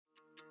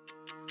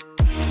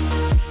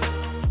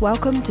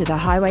Welcome to the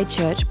Highway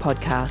Church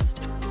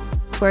podcast.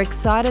 We're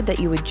excited that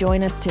you would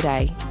join us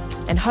today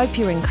and hope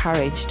you're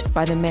encouraged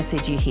by the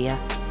message you hear.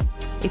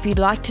 If you'd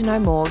like to know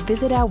more,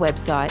 visit our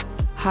website,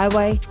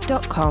 highway.com.au.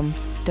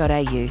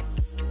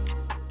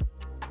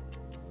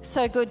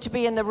 So good to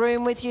be in the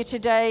room with you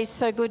today.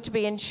 So good to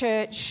be in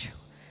church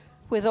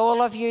with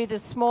all of you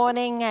this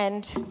morning.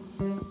 And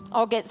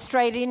I'll get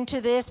straight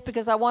into this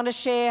because I want to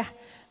share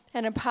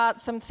and impart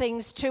some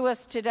things to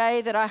us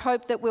today that I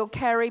hope that we'll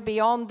carry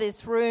beyond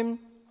this room.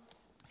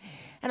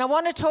 And I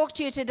want to talk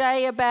to you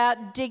today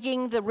about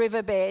digging the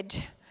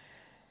riverbed.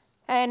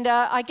 And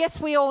I guess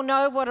we all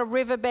know what a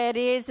riverbed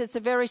is. It's a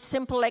very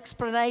simple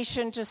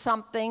explanation to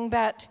something,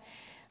 but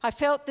I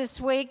felt this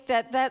week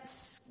that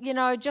that's,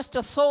 just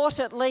a thought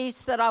at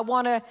least that I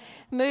want to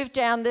move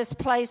down this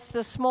place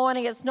this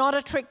morning. It's not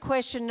a trick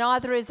question,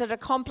 neither is it a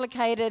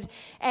complicated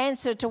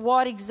answer to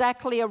what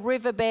exactly a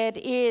riverbed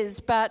is,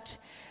 but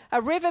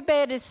a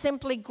riverbed is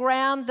simply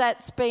ground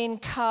that's been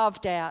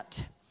carved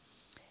out.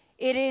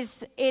 It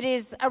is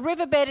a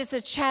riverbed is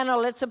a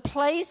channel. It's a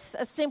place,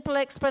 a simple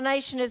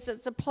explanation is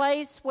it's a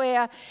place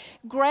where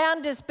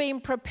ground has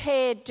been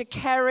prepared to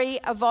carry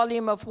a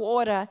volume of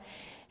water.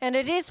 And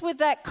it is with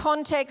that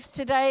context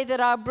today that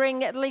I'll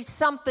bring at least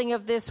something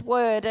of this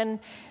word.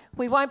 And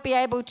we won't be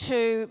able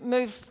to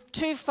move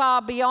too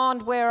far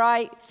beyond where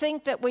I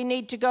think that we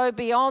need to go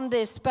beyond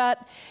this. But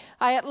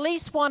I at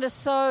least want to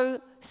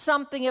sow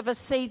something of a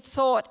seed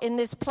thought in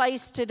this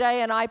place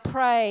today, and I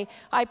pray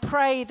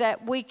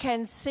that we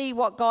can see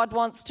what God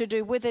wants to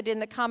do with it in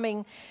the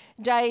coming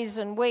days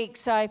and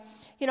weeks. I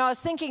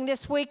was thinking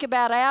this week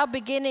about our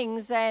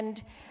beginnings,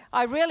 and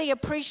I really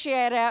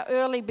appreciate our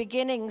early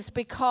beginnings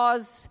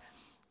because,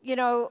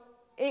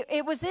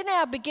 it was in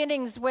our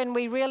beginnings when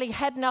we really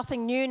had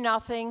nothing, knew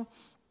nothing,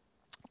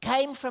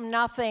 came from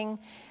nothing,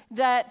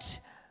 that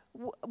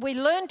we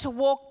learned to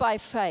walk by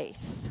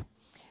faith.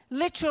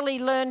 Literally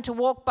learn to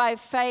walk by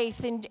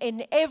faith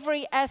in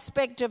every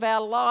aspect of our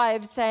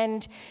lives.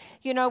 And,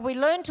 we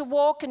learn to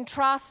walk and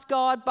trust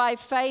God by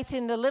faith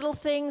in the little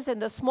things, in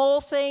the small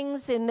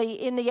things, in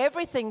the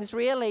everythings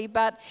really.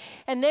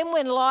 And then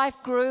when life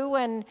grew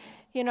and,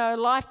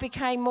 life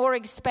became more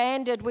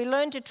expanded, we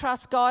learned to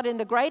trust God in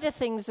the greater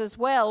things as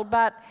well.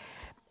 But,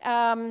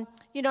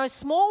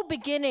 small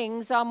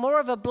beginnings are more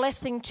of a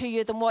blessing to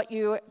you than what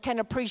you can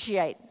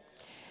appreciate.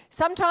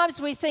 Sometimes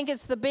we think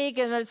it's the big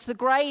and it's the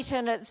great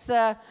and it's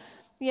the,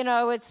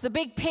 it's the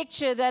big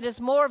picture that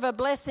is more of a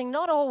blessing.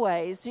 Not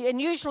always,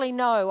 and usually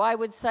no, I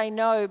would say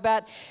no.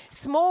 But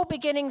small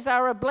beginnings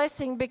are a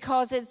blessing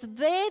because it's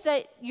there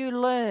that you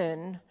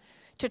learn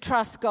to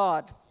trust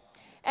God.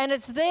 And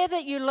it's there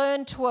that you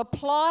learn to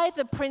apply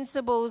the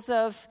principles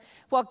of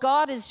what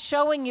God is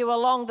showing you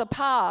along the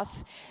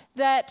path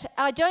that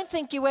I don't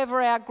think you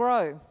ever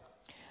outgrow.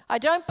 I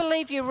don't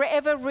believe you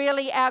ever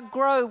really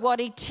outgrow what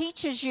he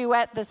teaches you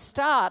at the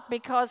start,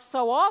 because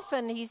so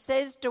often he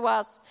says to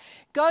us,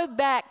 go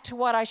back to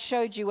what I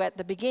showed you at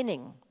the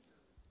beginning.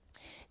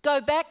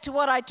 Go back to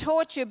what I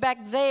taught you back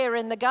there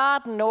in the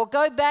garden, or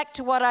go back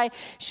to what I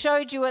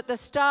showed you at the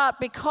start,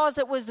 because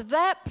it was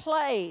that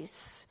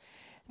place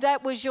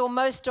that was your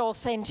most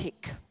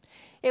authentic.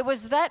 It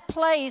was that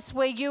place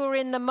where you were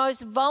in the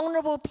most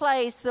vulnerable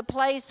place, the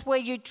place where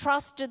you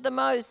trusted the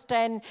most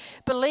and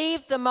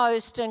believed the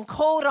most and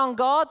called on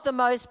God the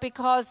most,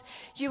 because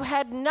you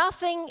had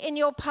nothing in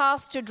your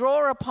past to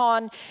draw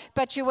upon,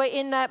 but you were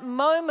in that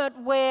moment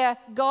where,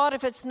 God,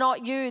 if it's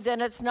not you,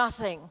 then it's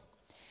nothing.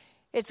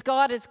 It's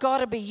God, it's got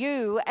to be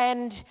you.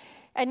 And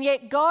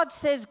yet God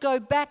says, go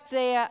back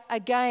there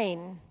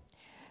again.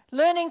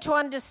 Learning to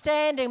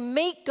understand and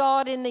meet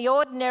God in the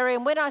ordinary.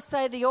 And when I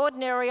say the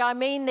ordinary, I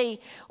mean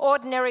the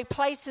ordinary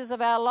places of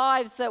our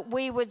lives that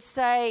we would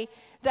say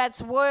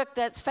that's work,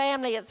 that's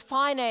family, it's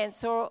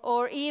finance,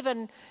 or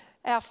even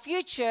our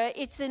future.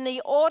 It's in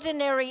the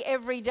ordinary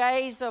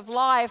everydays of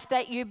life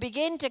that you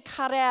begin to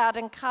cut out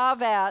and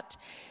carve out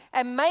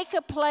and make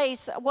a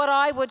place, what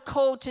I would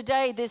call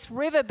today this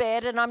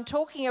riverbed. And I'm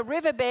talking a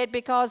riverbed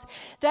because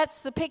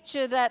that's the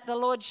picture that the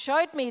Lord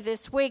showed me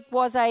this week,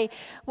 was a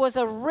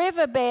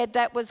riverbed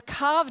that was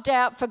carved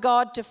out for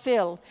God to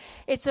fill.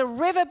 It's a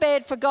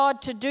riverbed for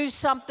God to do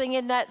something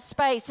in that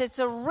space. It's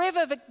a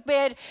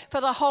riverbed for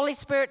the Holy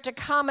Spirit to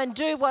come and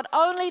do what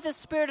only the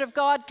Spirit of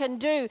God can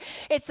do.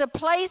 It's a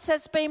place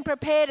that's been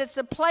prepared. It's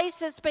a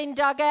place that's been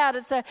dug out.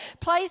 It's a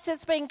place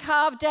that's been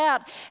carved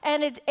out.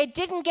 And it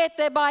didn't get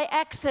there by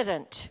accident.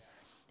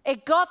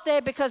 It got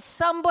there because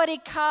somebody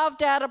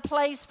carved out a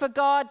place for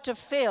God to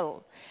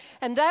fill.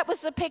 And that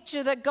was the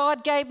picture that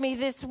God gave me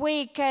this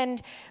week.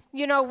 And,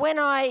 when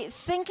I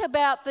think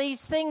about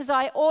these things,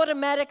 I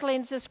automatically,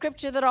 and it's a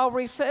scripture that I'll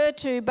refer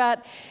to,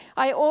 but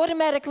I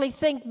automatically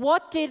think,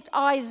 what did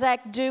Isaac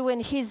do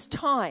in his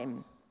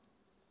time?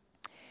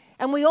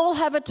 And we all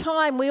have a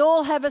time, we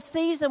all have a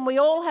season, we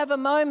all have a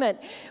moment.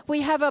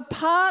 We have a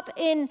part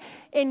in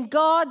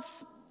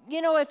God's,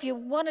 if you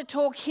want to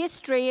talk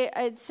history,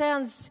 it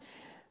sounds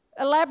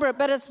elaborate,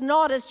 but it's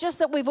not. It's just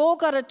that we've all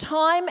got a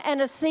time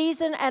and a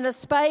season and a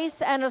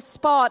space and a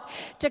spot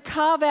to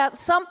carve out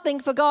something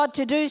for God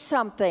to do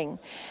something.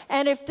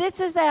 And if this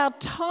is our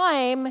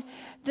time,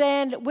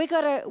 then we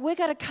got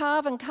to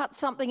carve and cut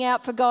something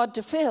out for God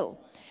to fill.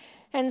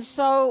 And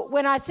so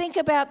when I think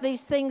about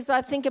these things,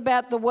 I think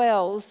about the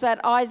wells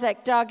that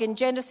Isaac dug in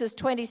Genesis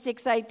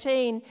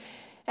 26:18.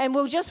 And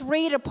we'll just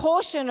read a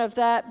portion of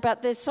that,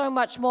 but there's so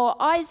much more.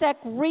 Isaac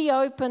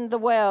reopened the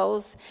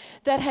wells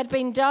that had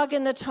been dug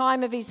in the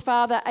time of his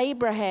father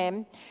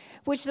Abraham,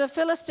 which the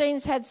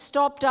Philistines had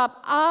stopped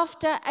up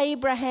after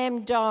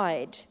Abraham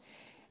died.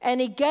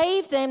 And he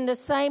gave them the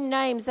same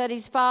names that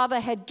his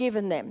father had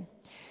given them.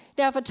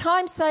 Now, for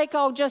time's sake,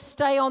 I'll just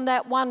stay on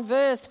that one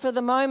verse for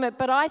the moment,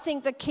 but I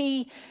think the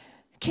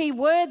key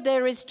word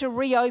there is to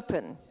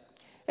reopen.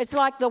 It's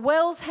like the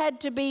wells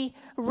had to be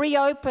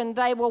reopened.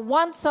 They were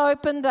once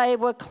open, they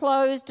were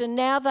closed, and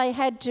now they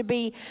had to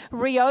be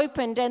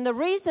reopened. And the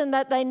reason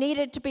that they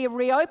needed to be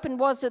reopened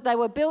was that they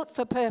were built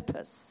for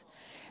purpose.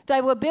 They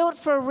were built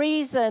for a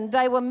reason.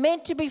 They were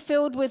meant to be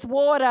filled with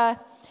water.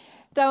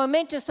 They were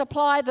meant to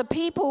supply the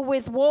people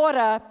with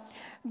water,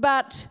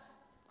 but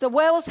the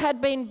wells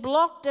had been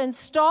blocked and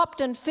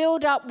stopped and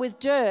filled up with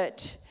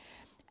dirt,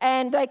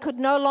 and they could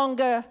no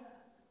longer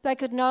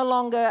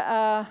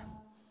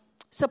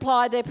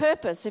supply their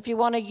purpose, if you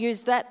want to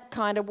use that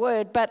kind of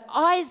word. But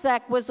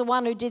Isaac was the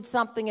one who did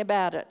something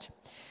about it.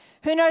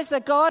 Who knows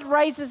that God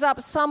raises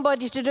up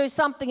somebody to do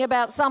something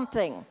about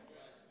something?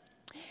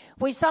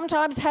 We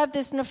sometimes have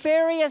this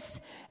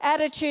nefarious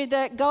attitude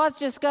that God's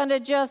just going to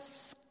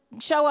just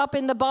show up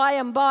in the by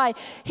and by.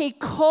 He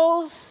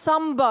calls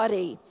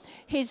somebody.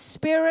 His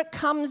Spirit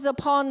comes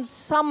upon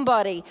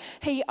somebody.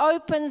 He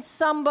opens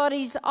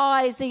somebody's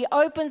eyes. He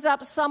opens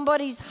up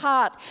somebody's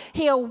heart.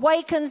 He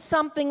awakens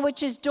something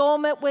which is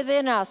dormant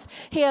within us.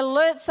 He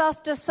alerts us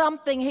to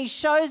something. He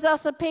shows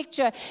us a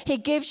picture. He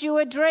gives you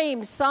a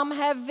dream. Some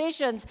have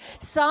visions.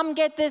 Some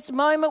get this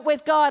moment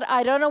with God.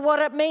 I don't know what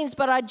it means,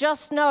 but I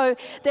just know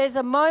there's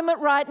a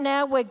moment right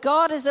now where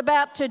God is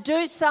about to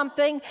do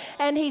something,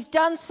 and He's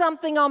done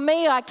something on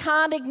me. I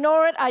can't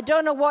ignore it. I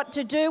don't know what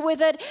to do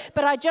with it,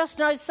 but I just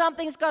know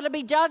something's got to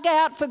be dug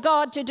out for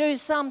God to do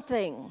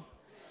something.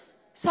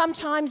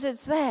 Sometimes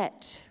it's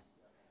that.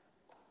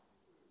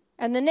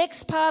 And the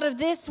next part of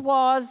this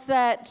was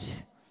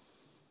that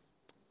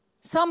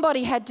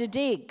somebody had to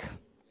dig.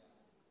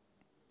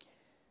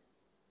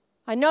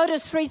 I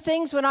noticed three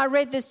things when I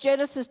read this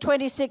Genesis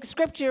 26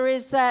 scripture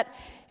is that,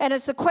 and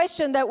it's the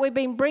question that we've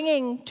been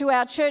bringing to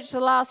our church the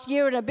last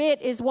year and a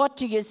bit, is what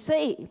do you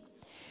see?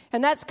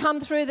 And that's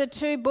come through the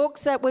two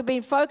books that we've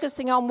been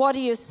focusing on, what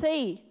do you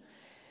see?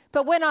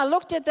 But when I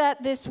looked at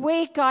that this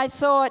week, I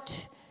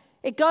thought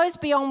it goes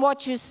beyond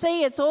what you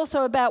see. It's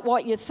also about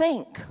what you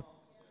think.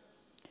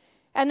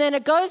 And then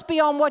it goes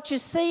beyond what you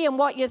see and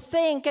what you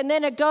think. And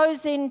then it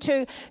goes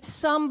into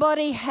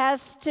somebody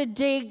has to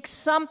dig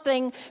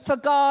something for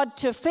God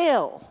to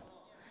fill.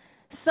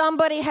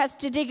 Somebody has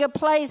to dig a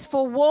place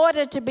for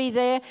water to be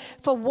there,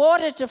 for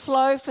water to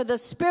flow, for the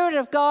Spirit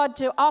of God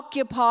to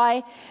occupy.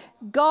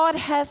 God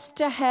has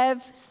to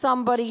have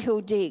somebody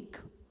who'll dig.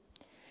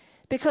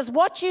 Because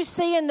what you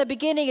see in the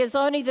beginning is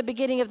only the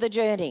beginning of the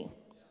journey.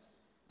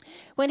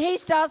 When He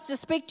starts to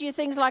speak to you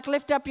things like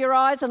lift up your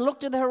eyes and look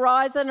to the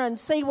horizon and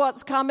see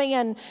what's coming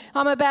and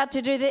I'm about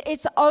to do this,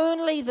 it's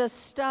only the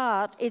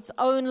start. It's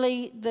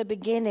only the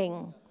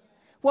beginning.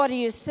 What do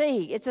you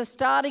see? It's a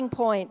starting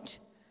point.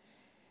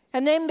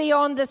 And then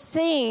beyond the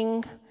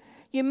seeing,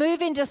 you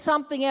move into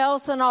something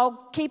else, and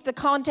I'll keep the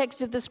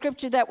context of the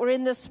scripture that we're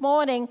in this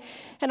morning.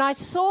 And I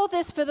saw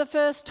this for the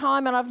first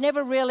time, and I've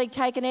never really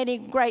taken any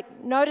great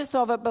notice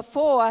of it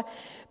before,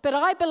 but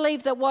I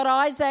believe that what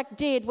Isaac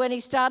did when he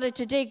started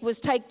to dig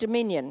was take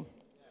dominion.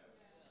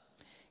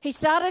 He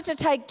started to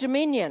take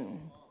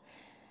dominion.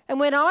 And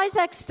when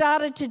Isaac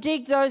started to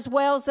dig those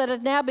wells that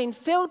had now been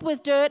filled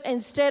with dirt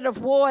instead of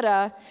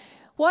water,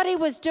 what he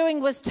was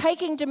doing was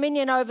taking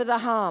dominion over the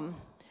harm.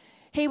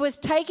 He was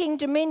taking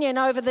dominion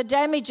over the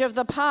damage of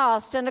the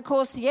past. And of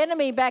course, the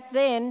enemy back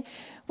then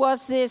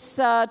was this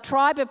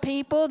tribe of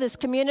people, this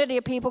community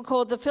of people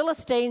called the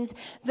Philistines.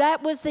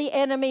 That was the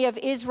enemy of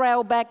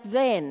Israel back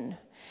then.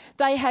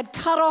 They had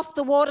cut off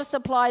the water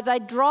supply. They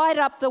dried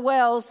up the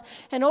wells.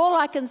 And all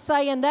I can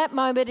say in that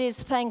moment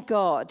is thank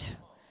God.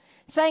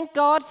 Thank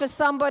God for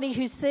somebody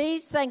who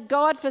sees. Thank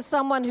God for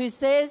someone who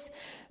says.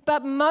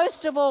 But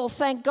most of all,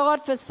 thank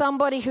God for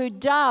somebody who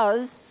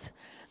does,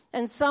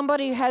 and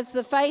somebody who has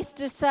the faith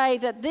to say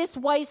that this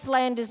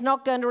wasteland is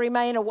not going to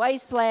remain a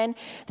wasteland,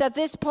 that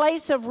this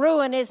place of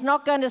ruin is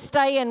not going to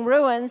stay in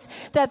ruins,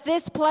 that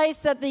this place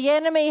that the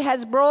enemy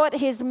has brought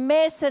his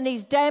mess and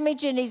his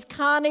damage and his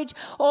carnage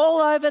all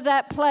over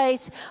that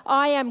place,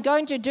 I am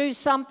going to do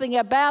something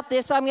about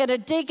this. I'm going to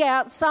dig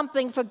out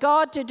something for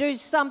God to do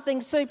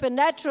something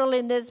supernatural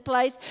in this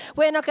place.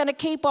 We're not going to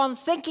keep on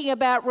thinking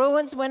about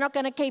ruins. We're not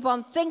going to keep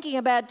on thinking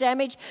about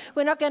damage.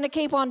 We're not going to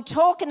keep on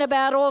talking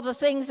about all the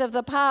things of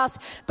the past.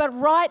 past. But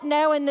right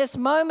now in this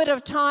moment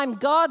of time,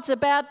 God's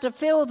about to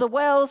fill the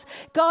wells.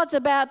 God's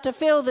about to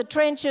fill the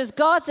trenches.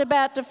 God's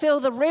about to fill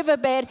the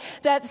riverbed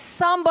that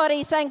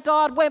somebody, thank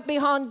God, went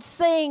behind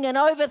seeing and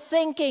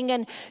overthinking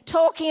and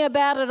talking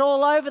about it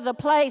all over the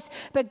place.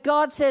 But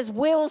God says,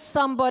 will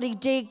somebody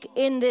dig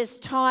in this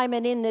time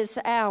and in this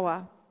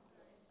hour?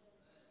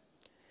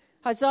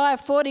 Isaiah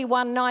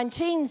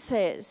 41:19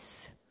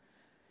 says,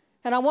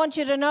 and I want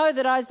you to know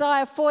that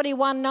Isaiah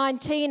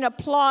 41:19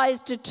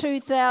 applies to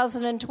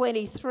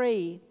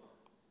 2023.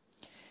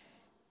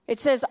 It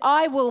says,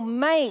 I will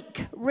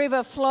make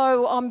river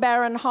flow on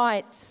barren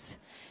heights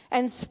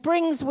and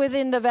springs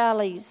within the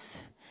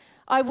valleys.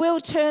 I will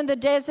turn the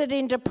desert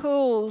into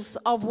pools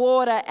of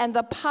water and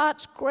the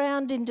parched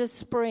ground into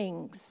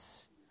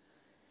springs.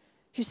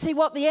 You see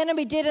what the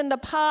enemy did in the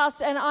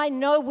past, and I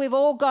know we've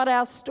all got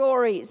our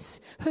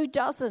stories. Who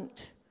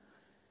doesn't?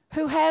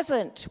 Who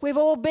hasn't? We've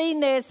all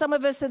been there. Some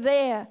of us are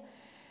there.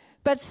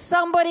 But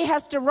somebody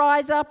has to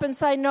rise up and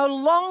say, no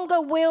longer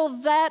will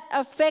that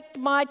affect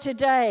my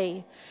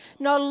today.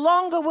 No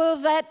longer will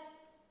that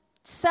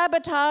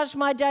sabotage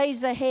my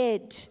days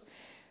ahead.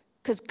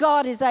 Because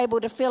God is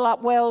able to fill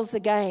up wells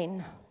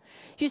again.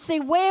 You see,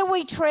 where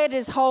we tread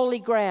is holy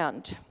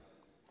ground.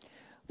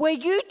 Where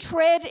you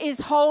tread is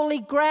holy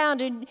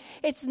ground, and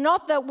it's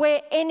not that we're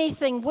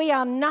anything, we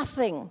are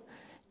nothing.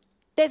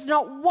 There's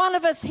not one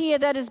of us here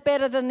that is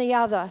better than the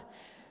other.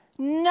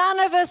 None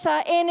of us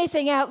are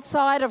anything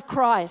outside of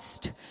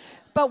Christ.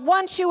 But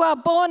once you are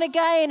born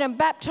again and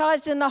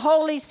baptized in the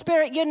Holy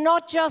Spirit, you're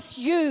not just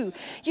you.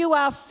 You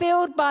are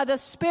filled by the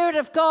Spirit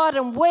of God,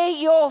 and where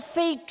your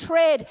feet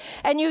tread,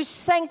 and you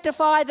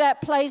sanctify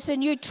that place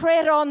and you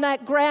tread on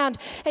that ground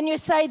and you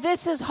say,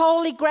 this is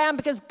holy ground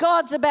because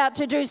God's about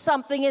to do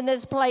something in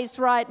this place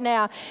right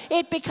now.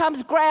 It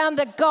becomes ground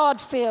that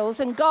God fills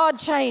and God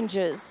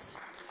changes.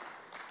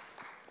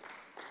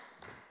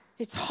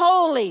 It's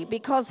holy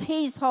because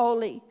He's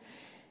holy.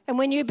 And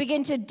when you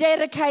begin to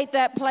dedicate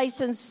that place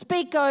and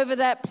speak over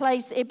that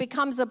place, it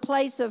becomes a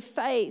place of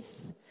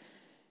faith.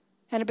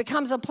 And it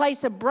becomes a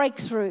place of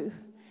breakthrough.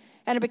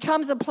 And it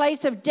becomes a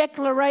place of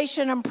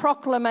declaration and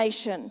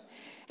proclamation.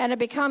 And it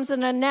becomes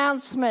an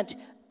announcement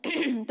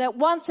that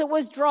once it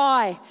was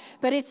dry,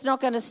 but it's not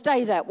going to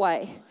stay that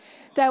way.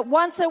 That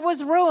once it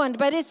was ruined,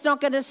 but it's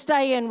not going to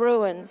stay in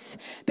ruins,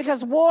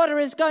 because water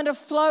is going to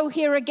flow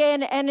here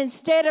again. And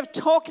instead of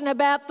talking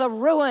about the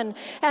ruin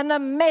and the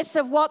mess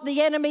of what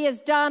the enemy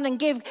has done and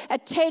give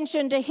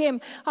attention to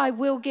him, I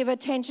will give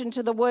attention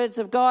to the words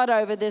of God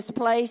over this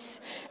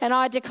place. And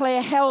I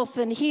declare health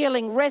and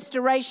healing,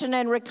 restoration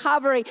and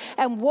recovery,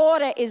 and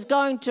water is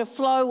going to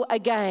flow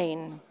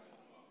again.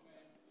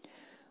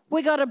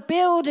 We got to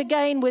build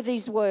again with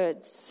these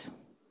words.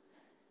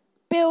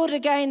 Build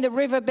again the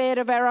riverbed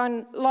of our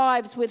own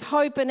lives with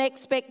hope and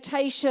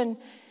expectation.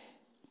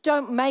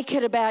 Don't make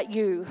it about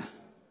you.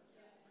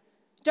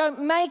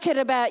 Don't make it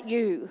about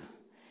you.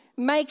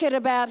 Make it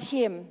about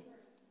Him.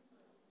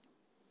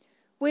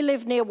 We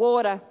live near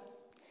water,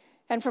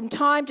 and from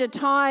time to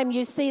time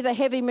you see the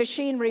heavy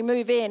machinery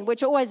move in,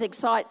 which always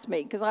excites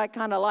me because I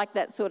kind of like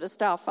that sort of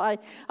stuff. I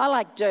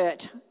like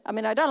dirt. I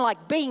mean, I don't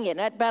like being in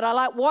it, but I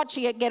like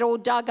watching it get all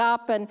dug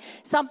up and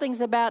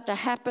something's about to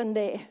happen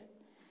there.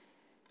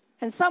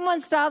 And someone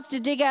starts to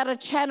dig out a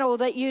channel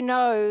that you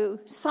know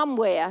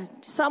somewhere,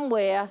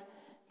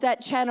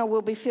 that channel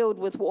will be filled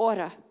with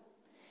water.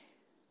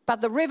 But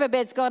the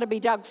riverbed's got to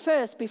be dug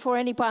first before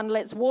anyone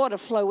lets water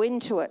flow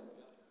into it.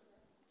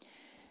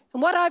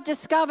 And what I've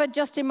discovered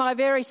just in my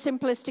very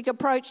simplistic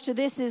approach to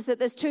this is that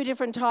there's two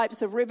different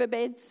types of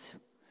riverbeds.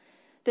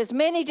 There's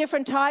many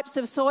different types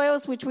of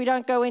soils, which we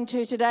don't go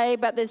into today,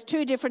 but there's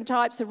two different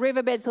types of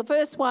riverbeds. The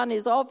first one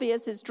is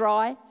obvious, it's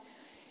dry.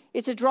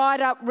 It's a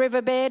dried up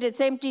riverbed.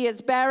 It's empty, it's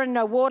barren,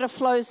 no water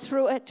flows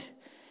through it.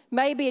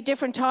 Maybe at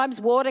different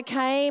times water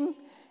came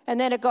and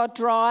then it got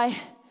dry.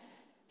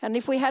 And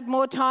if we had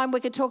more time, we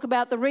could talk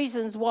about the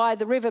reasons why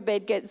the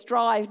riverbed gets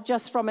dry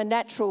just from a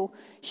natural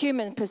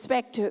human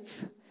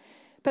perspective.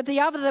 But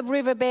the other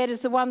riverbed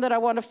is the one that I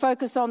want to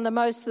focus on the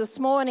most this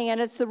morning, and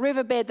it's the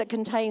riverbed that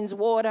contains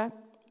water.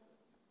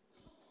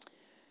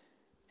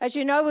 As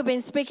you know, we've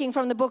been speaking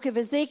from the book of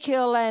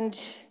Ezekiel, and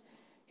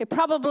it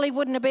probably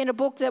wouldn't have been a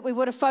book that we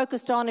would have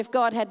focused on if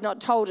God had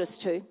not told us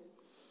to.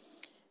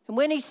 And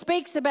when He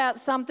speaks about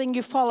something,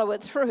 you follow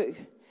it through.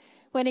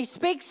 When He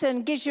speaks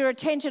and gives your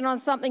attention on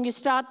something, you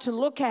start to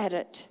look at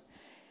it.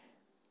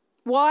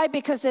 Why?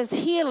 Because there's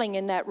healing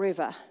in that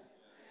river.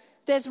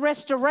 There's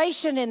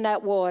restoration in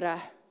that water.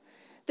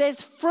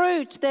 There's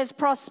fruit, there's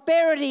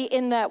prosperity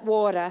in that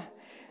water.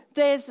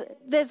 There's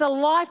a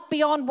life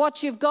beyond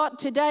what you've got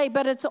today,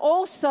 but it's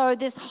also,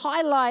 this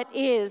highlight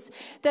is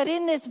that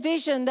in this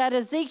vision that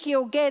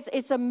Ezekiel gets,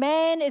 it's a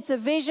man, it's a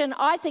vision.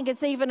 I think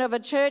it's even of a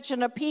church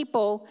and a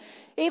people,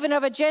 even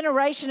of a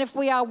generation, if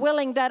we are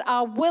willing, that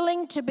are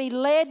willing to be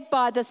led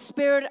by the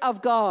Spirit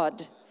of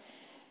God.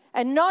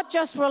 and not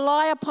just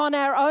rely upon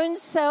our own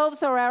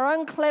selves or our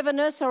own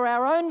cleverness or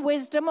our own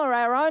wisdom or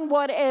our own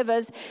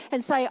whatevers,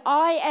 and say,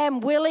 I am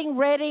willing,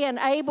 ready, and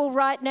able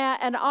right now,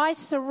 and I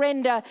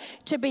surrender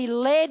to be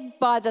led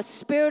by the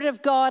Spirit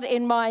of God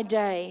in my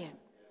day.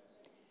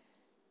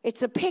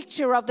 It's a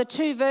picture of the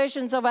two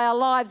versions of our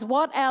lives,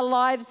 what our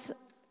lives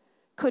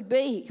could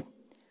be.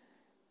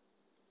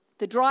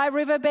 The dry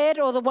riverbed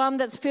or the one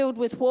that's filled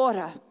with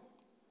water.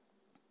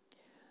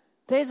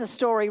 There's a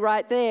story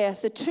right there.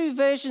 The two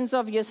versions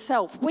of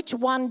yourself. Which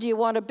one do you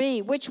want to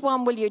be? Which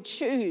one will you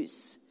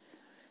choose?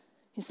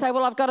 You say,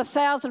 well, I've got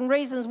 1,000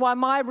 reasons why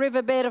my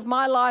riverbed of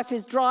my life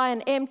is dry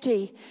and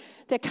empty.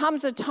 There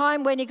comes a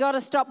time when you got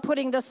to stop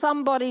putting the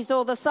somebodies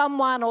or the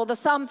someone or the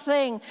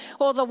something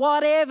or the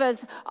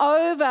whatevers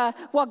over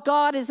what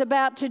God is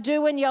about to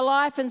do in your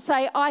life and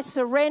say, I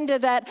surrender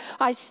that.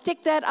 I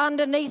stick that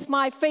underneath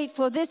my feet,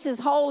 for this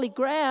is holy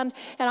ground,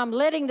 and I'm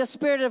letting the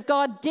Spirit of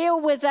God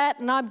deal with that,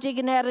 and I'm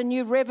digging out a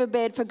new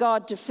riverbed for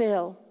God to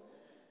fill.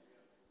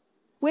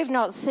 We've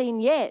not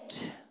seen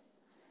yet.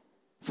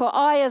 For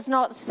eye has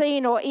not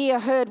seen or ear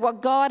heard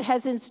what God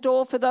has in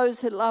store for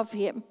those who love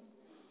him.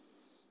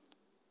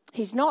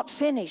 He's not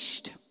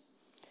finished.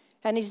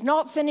 And he's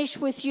not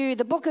finished with you.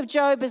 The book of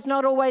Job is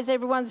not always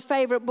everyone's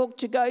favorite book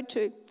to go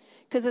to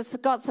because it's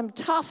got some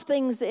tough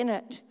things in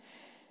it.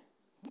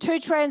 Two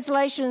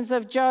translations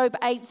of Job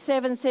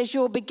 8:7 says,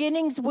 your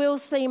beginnings will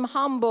seem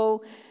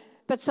humble,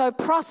 but so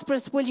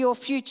prosperous will your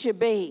future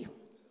be.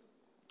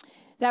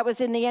 That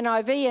was in the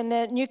NIV. And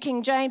the New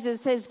King James, it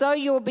says, though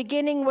your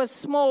beginning was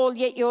small,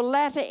 yet your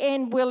latter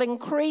end will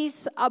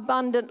increase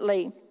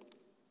abundantly.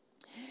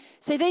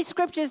 See, these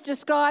scriptures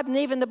describe, and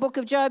even the book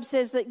of Job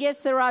says that,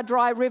 yes, there are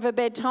dry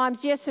riverbed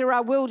times, yes, there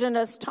are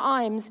wilderness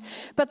times,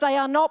 but they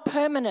are not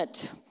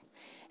permanent.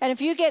 And if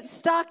you get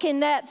stuck in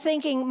that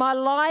thinking, my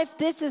life,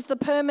 this is the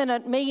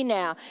permanent me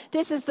now,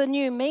 this is the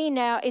new me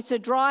now, it's a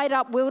dried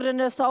up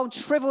wilderness, old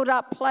shriveled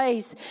up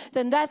place,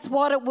 then that's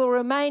what it will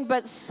remain.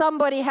 But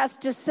somebody has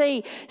to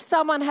see,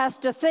 someone has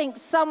to think,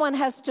 someone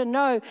has to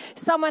know,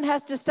 someone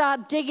has to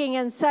start digging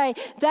and say,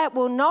 that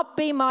will not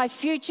be my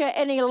future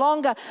any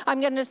longer. I'm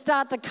going to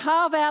start to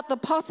carve out the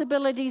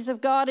possibilities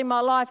of God in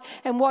my life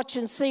and watch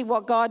and see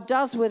what God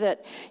does with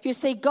it. You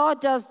see,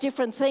 God does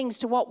different things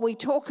to what we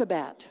talk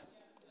about.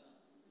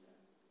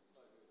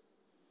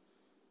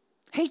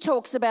 He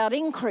talks about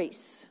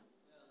increase.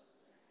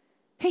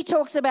 He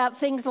talks about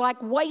things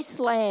like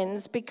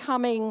wastelands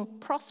becoming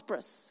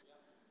prosperous.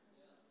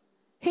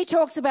 He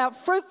talks about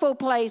fruitful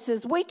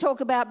places. We talk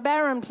about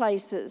barren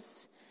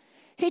places.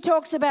 He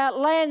talks about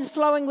lands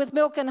flowing with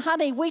milk and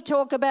honey. We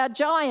talk about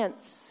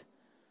giants.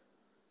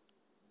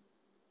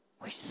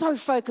 We so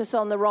focus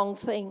on the wrong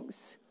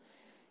things.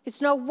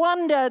 It's no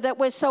wonder that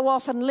we're so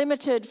often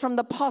limited from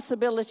the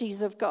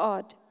possibilities of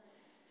God.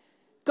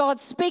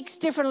 God speaks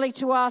differently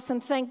to us,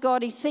 and thank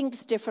God he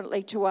thinks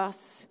differently to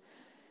us.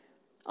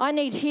 I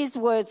need his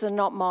words and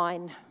not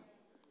mine.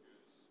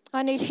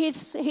 I need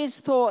his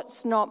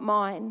thoughts, not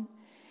mine.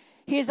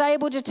 He is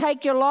able to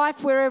take your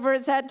life wherever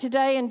it's at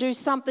today and do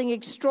something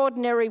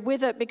extraordinary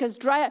with it, because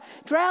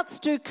droughts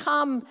do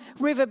come,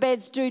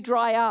 riverbeds do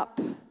dry up.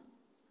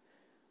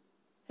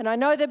 And I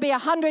know there'd be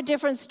 100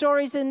 different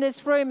stories in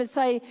this room and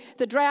say,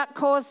 the drought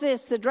caused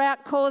this, the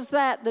drought caused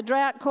that, the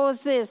drought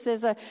caused this.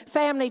 There's a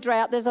family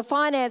drought, there's a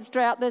finance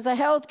drought, there's a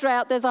health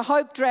drought, there's a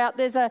hope drought,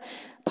 there's a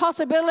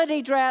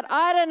possibility drought.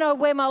 I don't know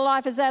where my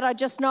life is at. I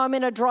just know I'm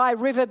in a dry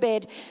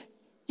riverbed.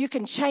 You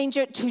can change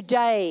it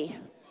today.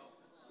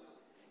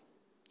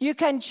 You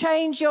can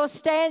change your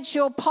stance,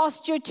 your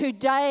posture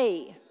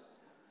today.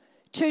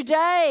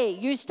 Today,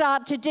 you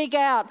start to dig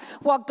out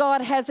what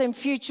God has in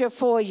future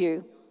for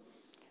you.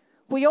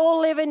 We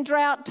all live in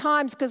drought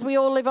times because we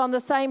all live on the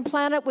same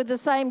planet with the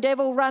same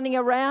devil running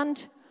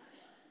around.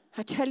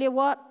 I tell you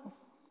what,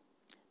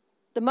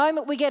 the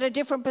moment we get a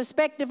different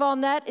perspective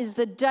on that is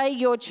the day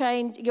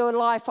your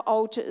life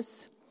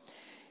alters.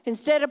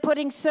 Instead of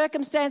putting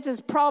circumstances,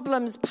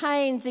 problems,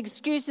 pains,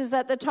 excuses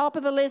at the top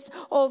of the list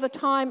all the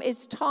time,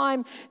 it's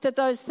time that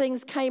those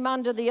things came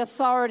under the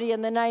authority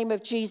and the name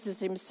of Jesus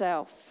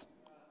himself.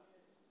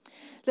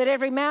 Let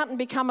every mountain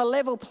become a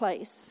level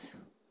place.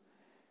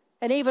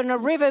 And even a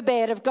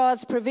riverbed of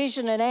God's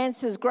provision and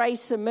answers,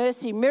 grace and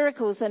mercy,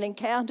 miracles and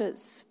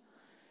encounters.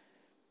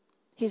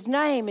 His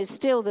name is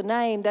still the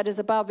name that is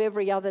above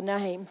every other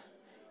name.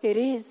 It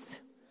is.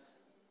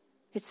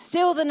 It's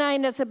still the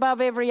name that's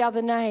above every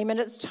other name. And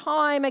it's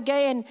time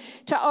again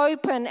to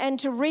open and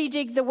to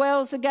redig the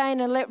wells again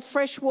and let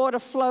fresh water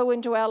flow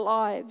into our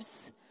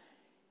lives.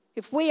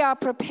 If we are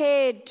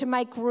prepared to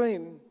make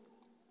room,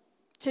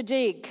 to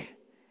dig,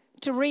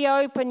 to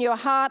reopen your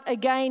heart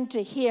again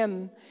to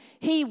him,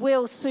 he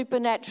will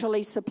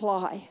supernaturally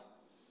supply,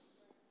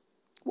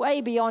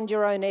 way beyond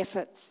your own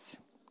efforts.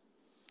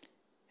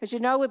 As you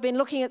know, we've been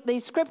looking at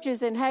these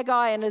scriptures in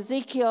Haggai and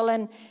Ezekiel,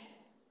 and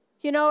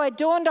You know, it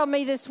dawned on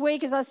me this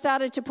week as I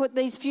started to put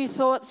these few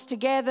thoughts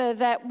together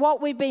that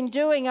what we've been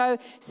doing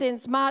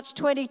since March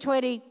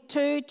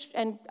 2022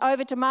 and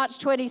over to March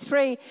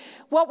 23,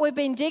 what we've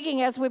been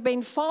digging as we've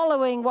been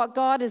following what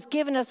God has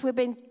given us, we've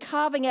been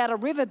carving out a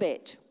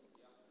riverbed.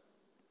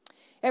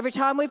 Every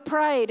time we've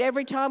prayed,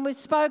 every time we've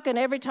spoken,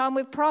 every time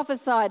we've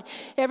prophesied,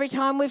 every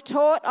time we've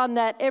taught on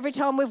that, every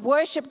time we've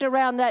worshipped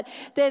around that,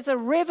 there's a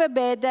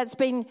riverbed that's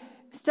been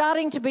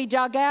starting to be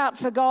dug out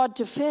for God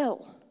to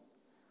fill.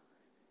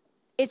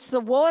 It's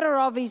the water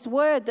of his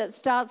word that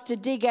starts to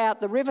dig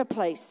out the river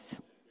place.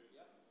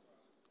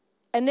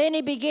 And then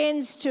he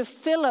begins to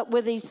fill it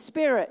with his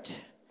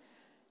spirit.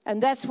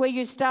 And that's where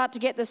you start to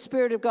get the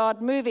Spirit of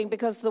God moving,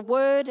 because the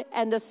word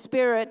and the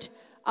spirit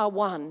are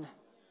one.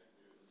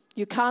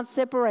 You can't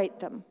separate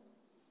them.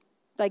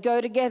 They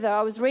go together.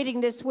 I was reading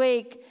this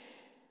week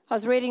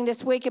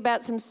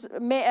about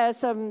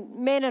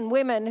some men and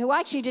women who I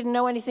actually didn't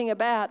know anything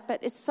about,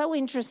 but it's so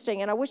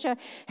interesting, and I wish I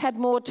had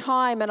more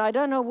time, and I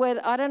don't know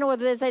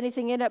whether there's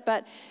anything in it,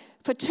 but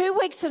for 2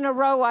 weeks in a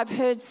row I've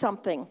heard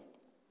something.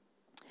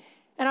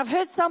 And I've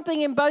heard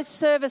something in both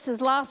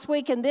services last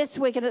week and this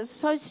week, and it's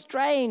so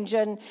strange.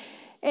 And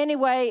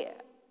anyway,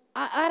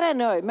 I don't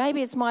know,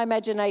 maybe it's my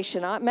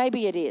imagination.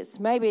 Maybe it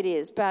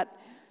is, but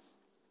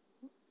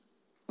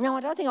no, I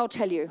don't think I'll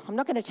tell you. I'm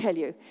not going to tell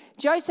you.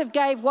 Joseph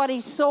gave what he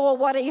saw,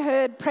 what he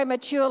heard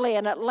prematurely,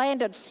 and it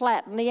landed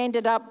flat, and he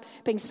ended up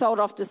being sold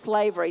off to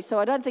slavery. So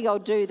I don't think I'll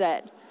do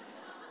that.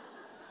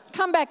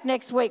 Come back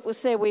next week. We'll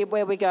see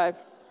where we go.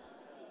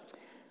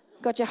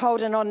 Got you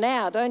holding on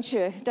now, don't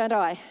you? Don't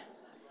I?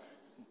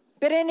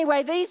 But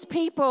anyway, these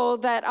people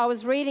that I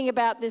was reading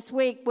about this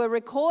week were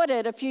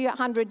recorded a few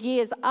hundred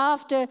years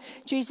after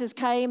Jesus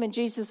came and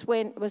Jesus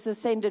was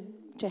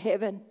ascended to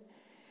heaven.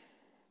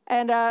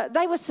 And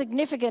they were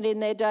significant in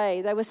their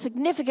day. They were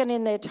significant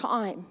in their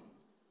time.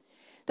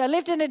 They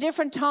lived in a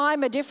different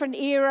time, a different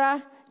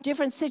era,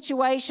 different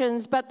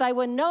situations, but they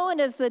were known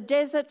as the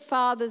desert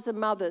fathers and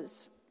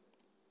mothers.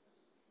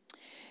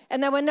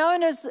 And they were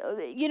known as,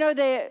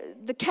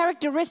 the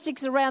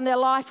characteristics around their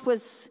life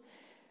was,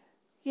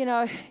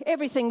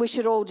 everything we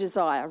should all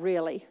desire,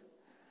 really.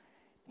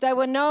 They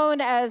were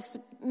known as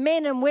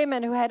men and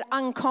women who had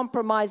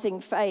uncompromising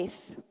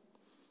faith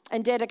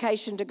and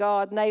dedication to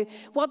God. And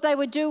what they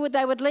would do,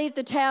 they would leave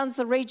the towns,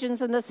 the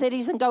regions, and the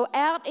cities and go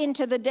out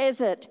into the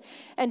desert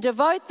and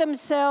devote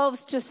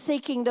themselves to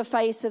seeking the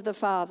face of the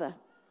Father.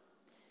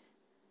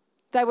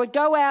 They would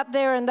go out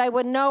there, and they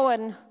were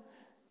known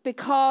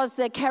because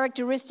their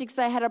characteristics,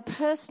 they had a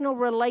personal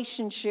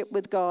relationship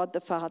with God the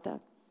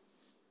Father.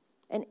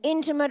 An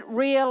intimate,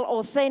 real,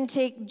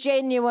 authentic,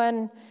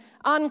 genuine,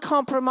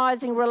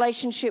 uncompromising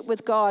relationship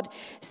with God.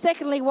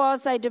 Secondly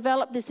they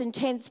developed this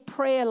intense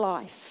prayer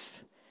life.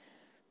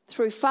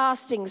 Through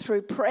fasting,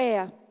 through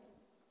prayer.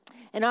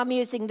 And I'm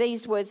using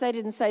these words. They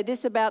didn't say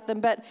this about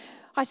them, but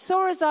I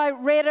saw as I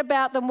read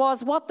about them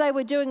was what they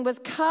were doing was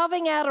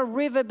carving out a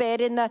riverbed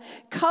in the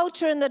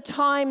culture and the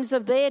times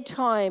of their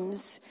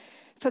times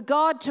for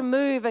God to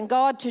move and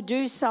God to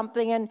do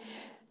something. And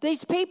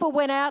these people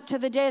went out to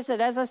the desert.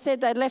 As I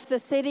said, they left the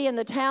city and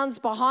the towns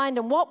behind.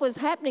 And what was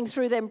happening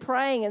through them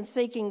praying and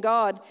seeking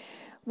God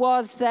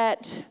was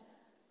that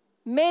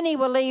many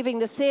were leaving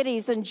the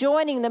cities and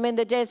joining them in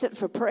the desert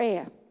for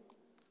prayer.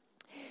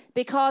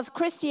 Because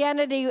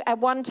Christianity at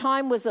one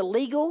time was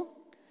illegal,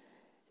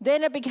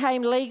 then it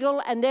became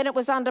legal, and then it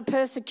was under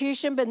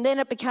persecution, but then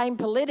it became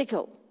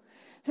political.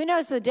 Who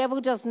knows, the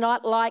devil does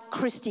not like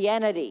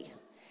Christianity.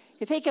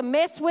 If he can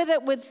mess with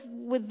it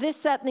with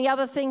this, that, and the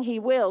other thing, he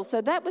will.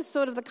 So that was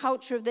sort of the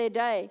culture of their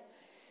day.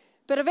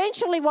 But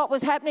eventually what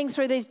was happening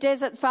through these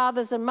desert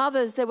fathers and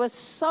mothers, there were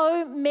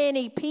so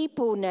many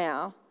people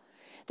now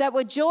that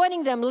were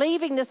joining them,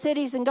 leaving the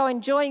cities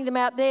and joining them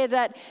out there,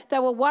 that they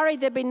were worried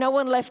there'd be no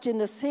one left in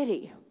the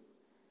city.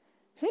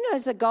 Who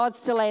knows that God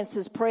still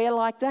answers prayer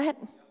like that?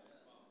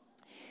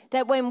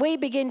 That when we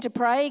begin to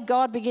pray,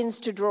 God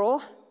begins to draw.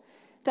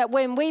 That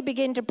when we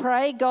begin to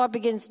pray, God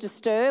begins to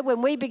stir.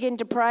 When we begin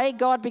to pray,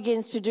 God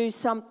begins to do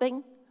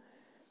something.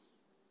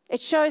 It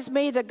shows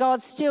me that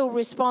God still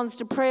responds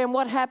to prayer. And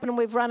what happened,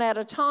 we've run out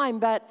of time,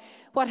 but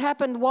what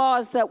happened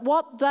was that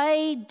what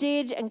they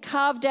did and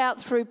carved out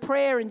through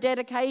prayer and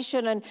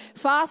dedication and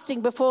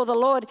fasting before the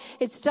Lord,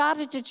 it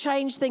started to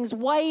change things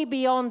way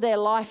beyond their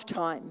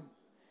lifetime.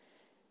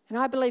 And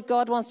I believe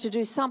God wants to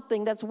do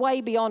something that's way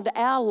beyond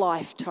our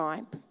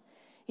lifetime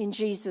in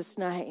Jesus'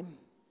 name.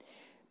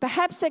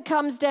 Perhaps it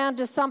comes down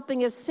to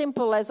something as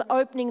simple as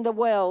opening the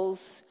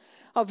wells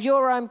of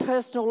your own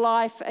personal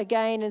life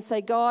again and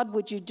say, God,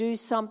 would you do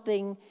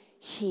something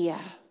here,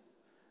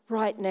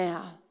 right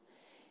now?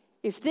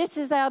 If this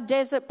is our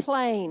desert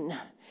plain,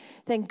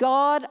 then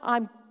God,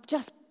 I'm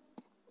just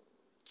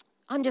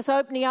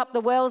opening up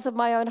the wells of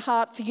my own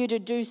heart for you to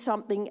do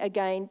something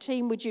again.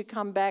 Team, would you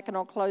come back? And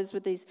I'll close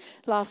with these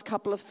last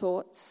couple of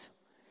thoughts.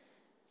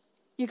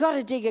 You've got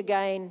to dig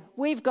again.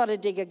 We've got to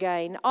dig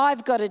again.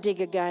 I've got to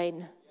dig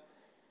again.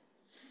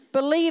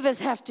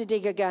 Believers have to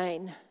dig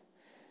again.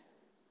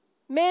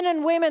 Men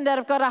and women that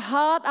have got a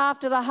heart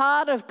after the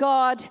heart of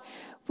God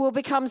will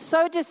become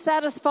so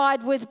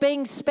dissatisfied with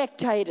being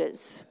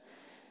spectators.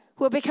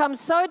 Will become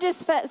so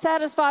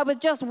dissatisfied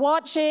with just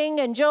watching,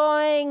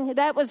 enjoying,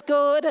 that was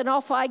good, and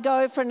off I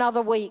go for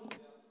another week.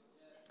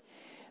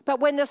 But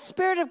when the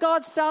Spirit of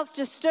God starts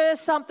to stir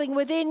something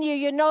within you,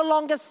 you're no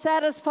longer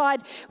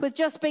satisfied with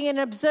just being an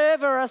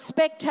observer, a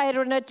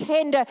spectator, an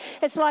attender.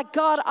 It's like,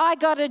 God, I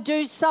got to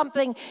do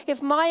something.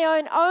 If my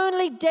own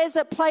only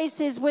desert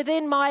place is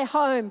within my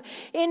home,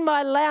 in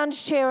my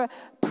lounge chair,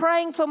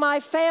 praying for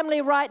my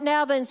family right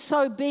now, then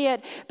so be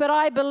it. But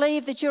I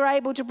believe that you're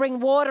able to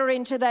bring water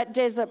into that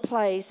desert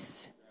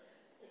place.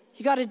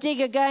 You got to dig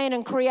again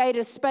and create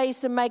a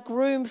space and make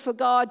room for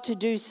God to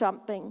do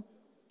something.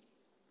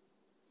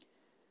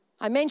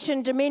 I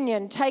mentioned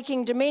dominion,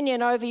 taking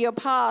dominion over your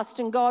past,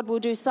 and God will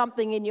do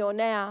something in your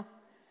now.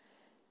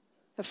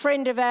 A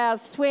friend of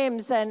ours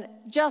swims, and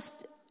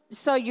just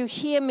so you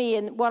hear me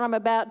in what I'm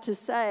about to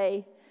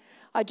say,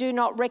 I do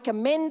not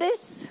recommend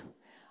this.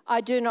 I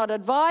do not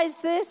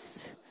advise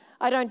this.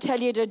 I don't tell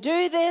you to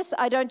do this.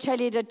 I don't tell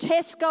you to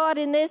test God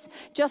in this,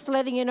 just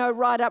letting you know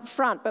right up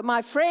front. But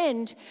my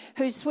friend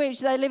who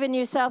swims, they live in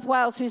New South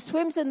Wales, who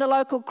swims in the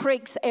local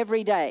creeks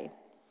every day.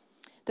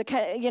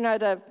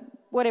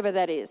 Whatever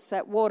that is,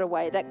 that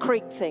waterway, that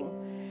creek thing.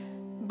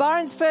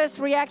 Byron's first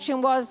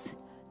reaction was,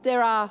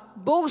 there are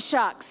bull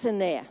sharks in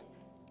there.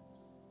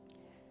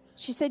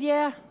 She said,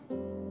 yeah,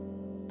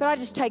 but I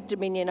just take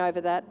dominion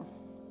over that.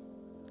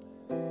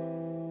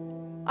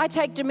 I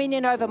take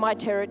dominion over my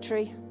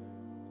territory.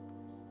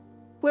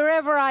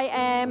 Wherever I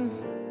am,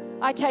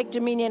 I take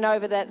dominion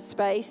over that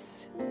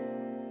space.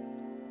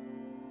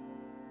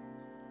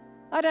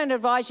 I don't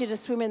advise you to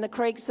swim in the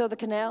creeks or the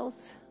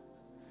canals.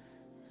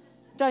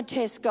 Don't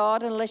test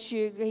God unless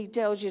He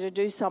tells you to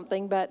do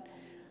something. But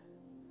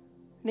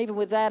even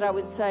with that, I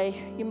would say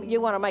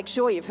you want to make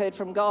sure you've heard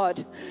from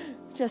God.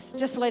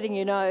 Just letting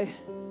you know.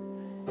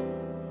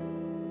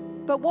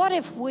 But what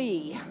if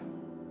we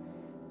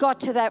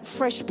got to that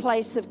fresh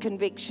place of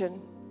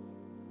conviction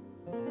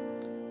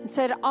and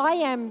said,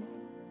 I'm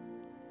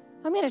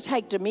going to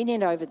take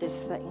dominion over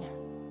this thing.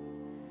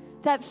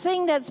 That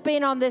thing that's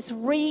been on this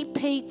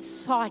repeat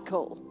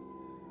cycle.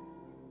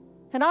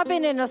 And I've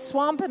been in a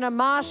swamp and a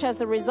marsh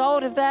as a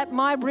result of that.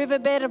 My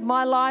riverbed of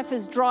my life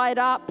is dried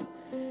up.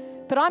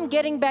 But I'm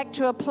getting back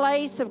to a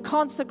place of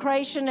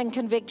consecration and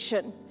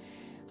conviction.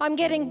 I'm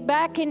getting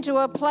back into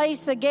a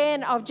place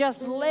again of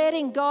just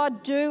letting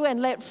God do and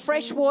let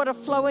fresh water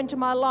flow into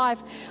my life.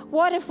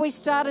 What if we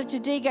started to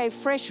dig a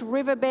fresh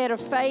riverbed of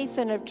faith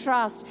and of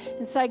trust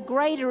and say,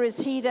 greater is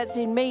He that's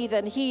in me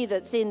than he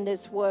that's in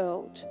this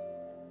world?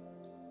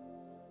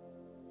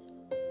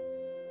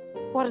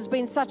 What has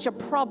been such a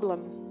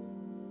problem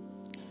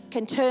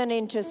can turn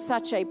into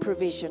such a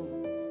provision.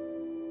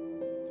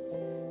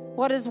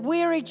 What has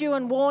wearied you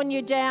and worn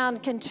you down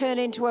can turn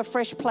into a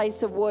fresh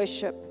place of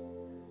worship.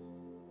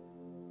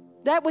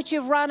 That which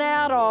you've run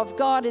out of,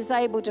 God is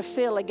able to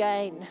fill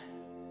again.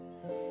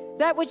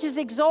 That which has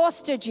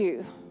exhausted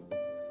you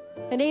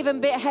and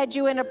even had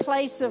you in a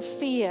place of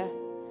fear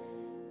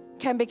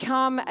can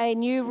become a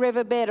new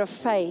riverbed of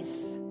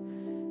faith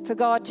for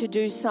God to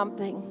do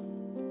something.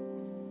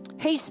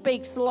 He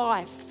speaks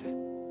life.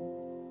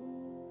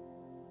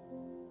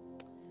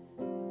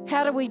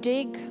 How do we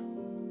dig?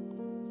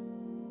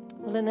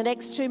 Well, in the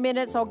next 2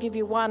 minutes, I'll give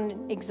you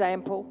one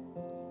example.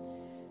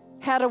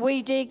 How do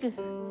we dig?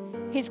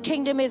 His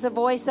kingdom is a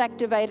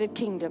voice-activated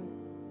kingdom.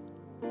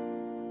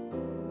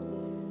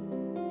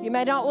 You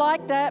may not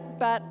like that,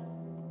 but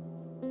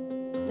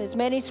there's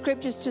many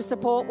scriptures to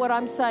support what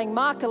I'm saying.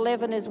 Mark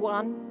 11 is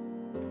one.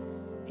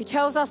 He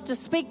tells us to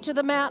speak to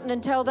the mountain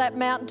and tell that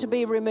mountain to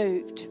be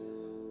removed.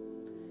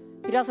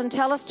 He doesn't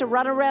tell us to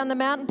run around the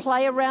mountain,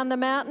 play around the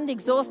mountain,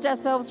 exhaust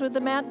ourselves with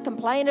the mountain,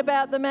 complain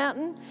about the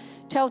mountain,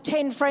 tell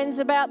 10 friends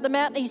about the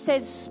mountain. He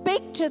says,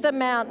 speak to the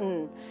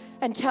mountain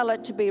and tell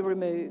it to be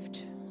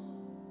removed.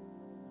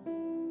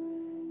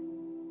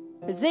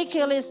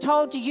 Ezekiel is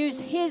told to use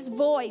his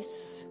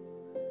voice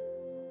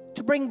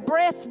to bring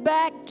breath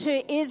back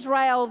to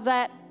Israel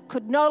that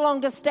could no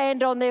longer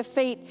stand on their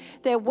feet.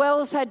 Their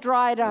wells had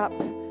dried up.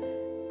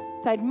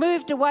 They'd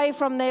moved away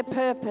from their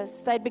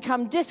purpose. They'd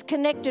become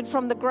disconnected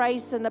from the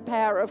grace and the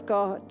power of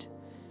God.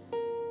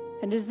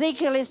 And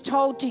Ezekiel is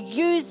told to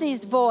use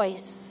his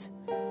voice,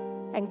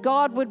 and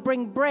God would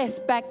bring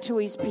breath back to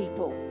his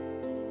people.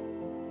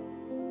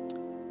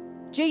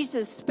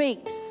 Jesus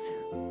speaks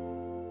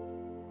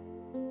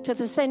to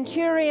the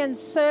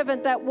centurion's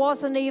servant that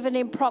wasn't even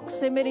in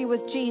proximity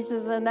with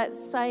Jesus, and that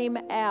same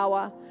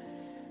hour,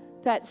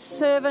 that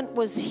servant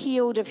was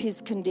healed of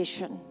his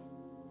condition.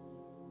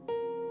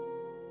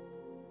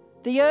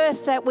 The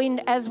earth that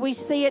as we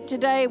see it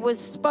today was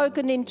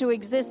spoken into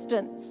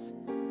existence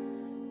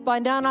by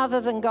none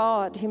other than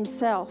God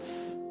himself.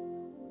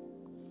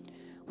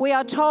 We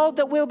are told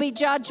that we'll be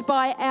judged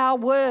by our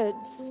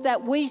words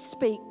that we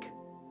speak.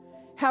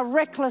 How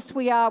reckless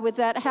we are with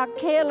that, how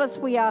careless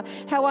we are,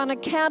 how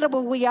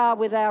unaccountable we are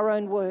with our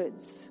own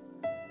words.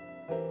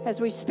 as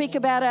we speak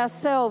about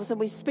ourselves and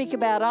we speak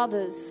about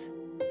others,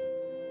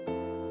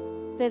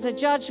 there's a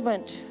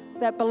judgment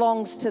that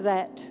belongs to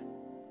that.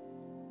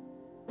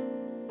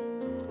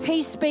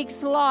 He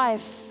speaks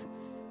life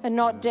and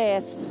not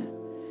death.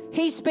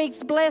 He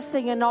speaks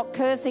blessing and not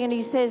cursing, and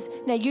he says,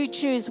 now you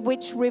choose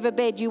which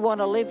riverbed you want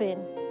to live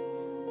in.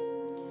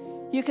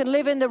 You can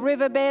live in the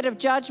riverbed of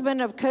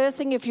judgment, of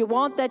cursing if you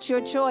want, that's your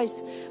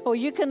choice. Or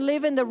you can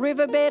live in the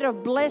riverbed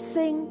of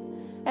blessing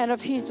and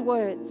of his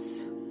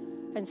words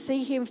and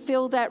see him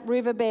fill that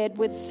riverbed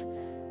with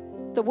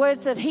the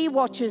words that he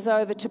watches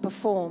over to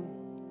perform.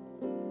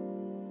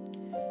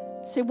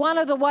 See, one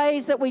of the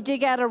ways that we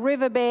dig out a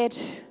riverbed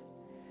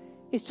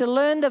is to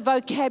learn the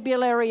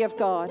vocabulary of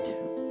God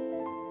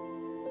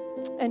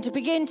and to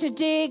begin to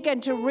dig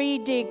and to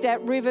re-dig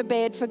that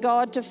riverbed for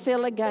God to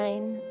fill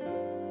again.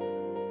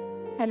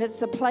 And it's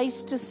the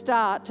place to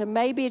start. And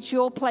maybe it's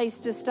your place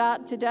to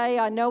start today.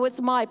 I know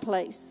it's my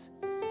place.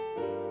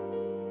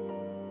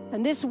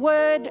 And this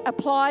word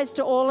applies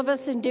to all of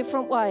us in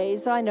different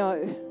ways, I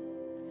know.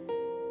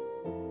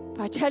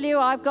 But I tell you,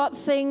 I've got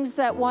things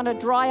that want to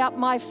dry up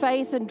my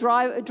faith and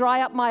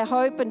dry up my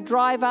hope and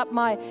dry up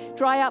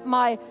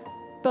my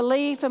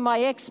belief and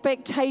my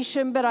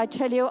expectation. But I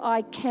tell you,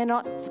 I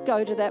cannot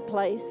go to that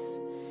place.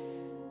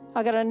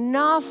 I got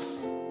enough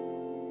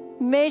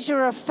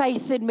measure of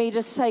faith in me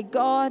to say,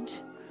 God,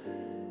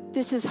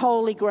 this is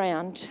holy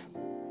ground.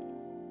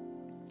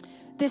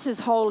 This is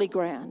holy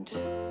ground.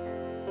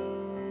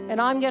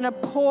 And I'm going to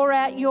pour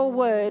out your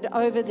word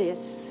over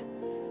this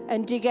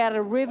and dig out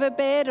a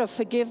riverbed of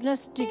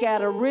forgiveness, dig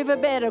out a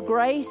riverbed of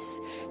grace,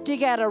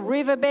 dig out a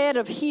riverbed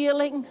of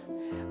healing,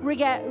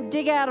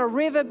 dig out a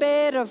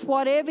riverbed of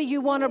whatever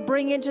you want to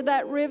bring into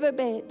that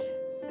riverbed.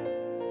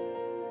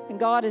 And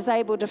God is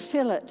able to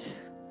fill it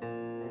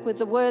with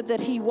the word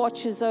that he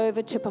watches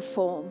over to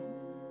perform.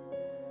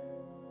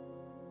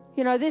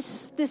 You know,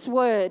 this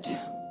word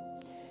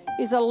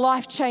is a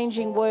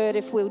life-changing word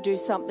if we'll do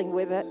something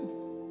with it.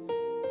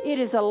 It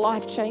is a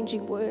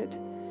life-changing word.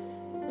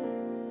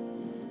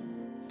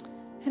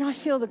 And I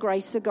feel the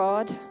grace of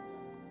God.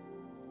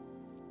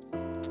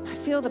 I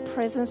feel the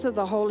presence of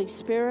the Holy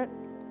Spirit.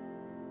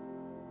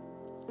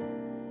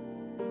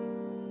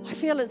 I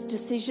feel it's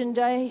decision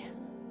day.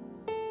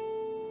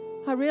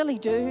 I really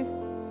do.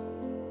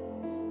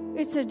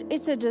 It's a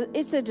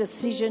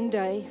decision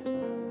day.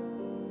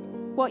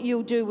 What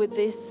you'll do with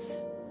this.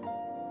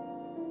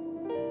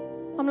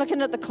 I'm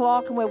looking at the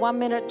clock and we're 1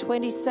 minute,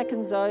 20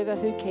 seconds over.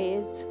 Who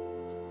cares?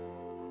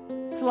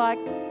 It's like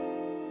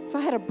if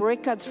I had a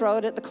brick, I'd throw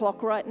it at the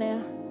clock right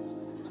now.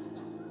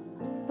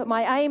 But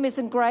my aim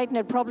isn't great and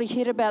it'd probably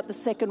hit about the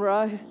second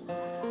row.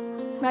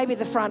 Maybe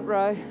the front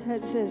row.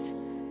 It says,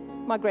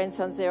 my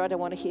grandson's there, I don't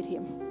want to hit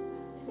him.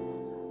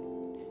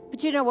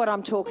 But you know what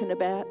I'm talking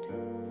about.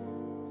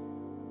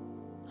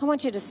 I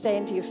want you to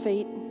stand to your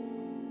feet.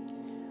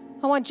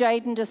 I want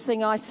Jaden to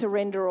sing I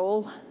Surrender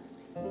All.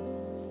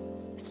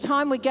 It's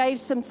time we gave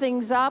some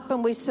things up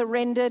and we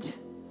surrendered.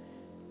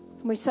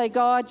 And we say,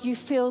 God, you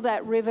fill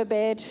that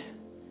riverbed.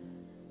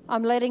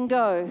 I'm letting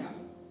go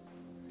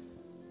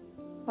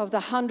of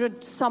the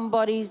 100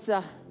 somebodies,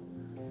 the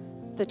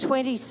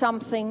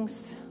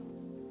 20-somethings.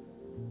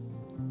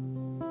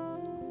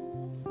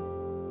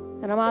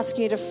 And I'm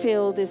asking you to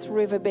fill this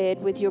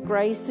riverbed with your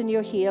grace and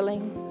your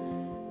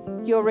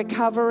healing, your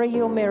recovery,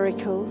 your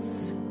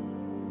miracles,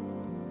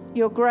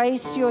 your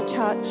grace, your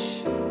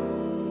touch.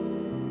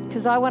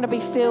 Because I want to be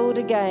filled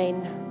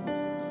again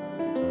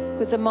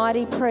with the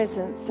mighty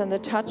presence and the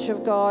touch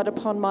of God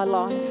upon my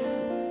life.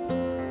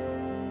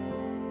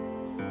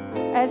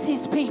 As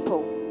his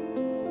people,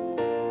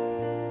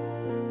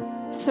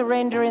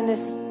 surrender in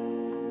this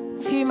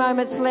few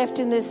moments left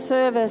in this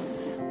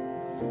service.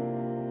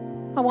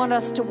 I want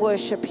us to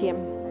worship him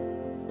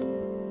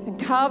and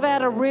carve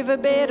out a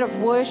riverbed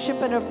of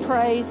worship and of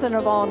praise and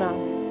of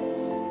honor.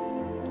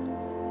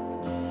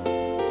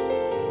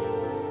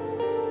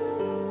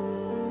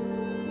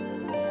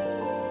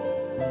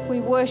 We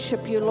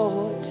worship you,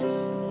 Lord.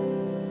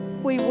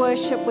 We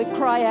worship, we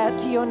cry out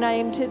to your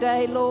name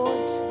today,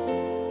 Lord.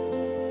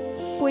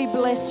 We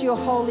bless your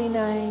holy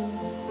name.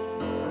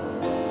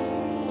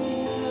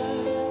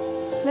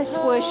 Let's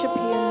worship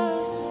him.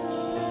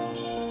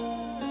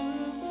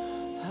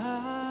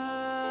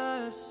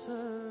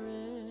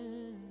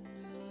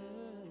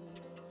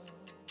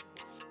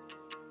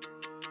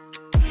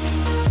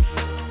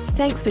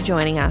 Thanks for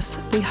joining us.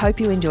 We hope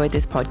you enjoyed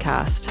this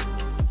podcast.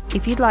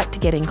 If you'd like to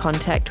get in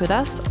contact with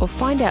us or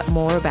find out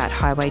more about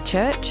Highway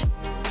Church,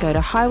 go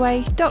to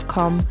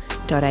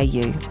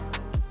highway.com.au.